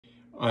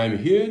I'm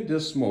here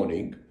this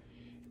morning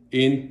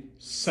in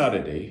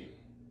Saturday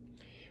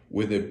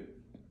with a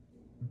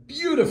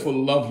beautiful,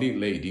 lovely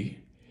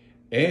lady,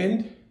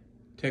 and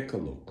take a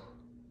look.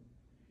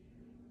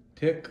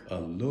 Take a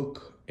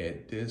look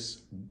at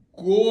this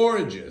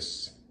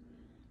gorgeous.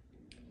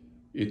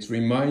 It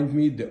reminds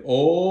me the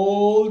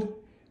old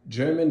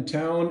German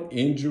town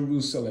in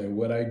Jerusalem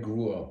where I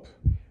grew up.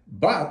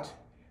 But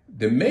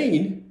the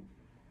main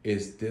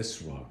is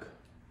this rug.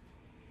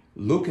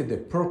 Look at the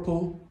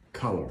purple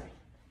color.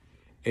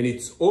 And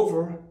it's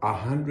over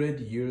 100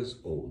 years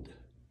old.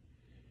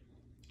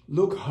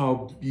 Look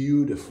how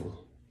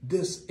beautiful.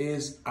 This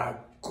is a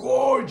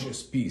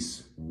gorgeous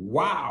piece.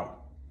 Wow.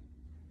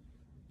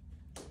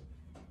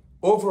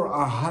 Over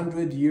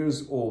 100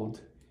 years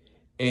old.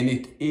 And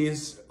it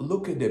is,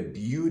 look at the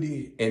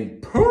beauty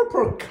and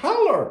purple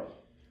color.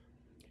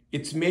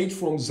 It's made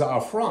from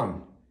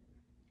saffron.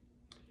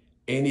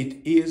 And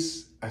it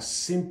is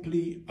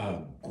simply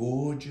a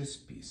gorgeous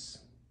piece.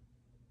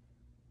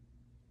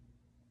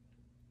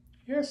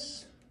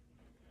 Yes,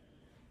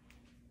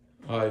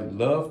 I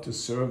love to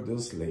serve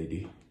this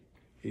lady.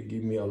 It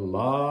gives me a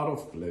lot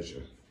of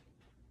pleasure.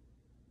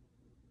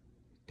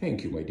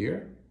 Thank you, my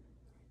dear.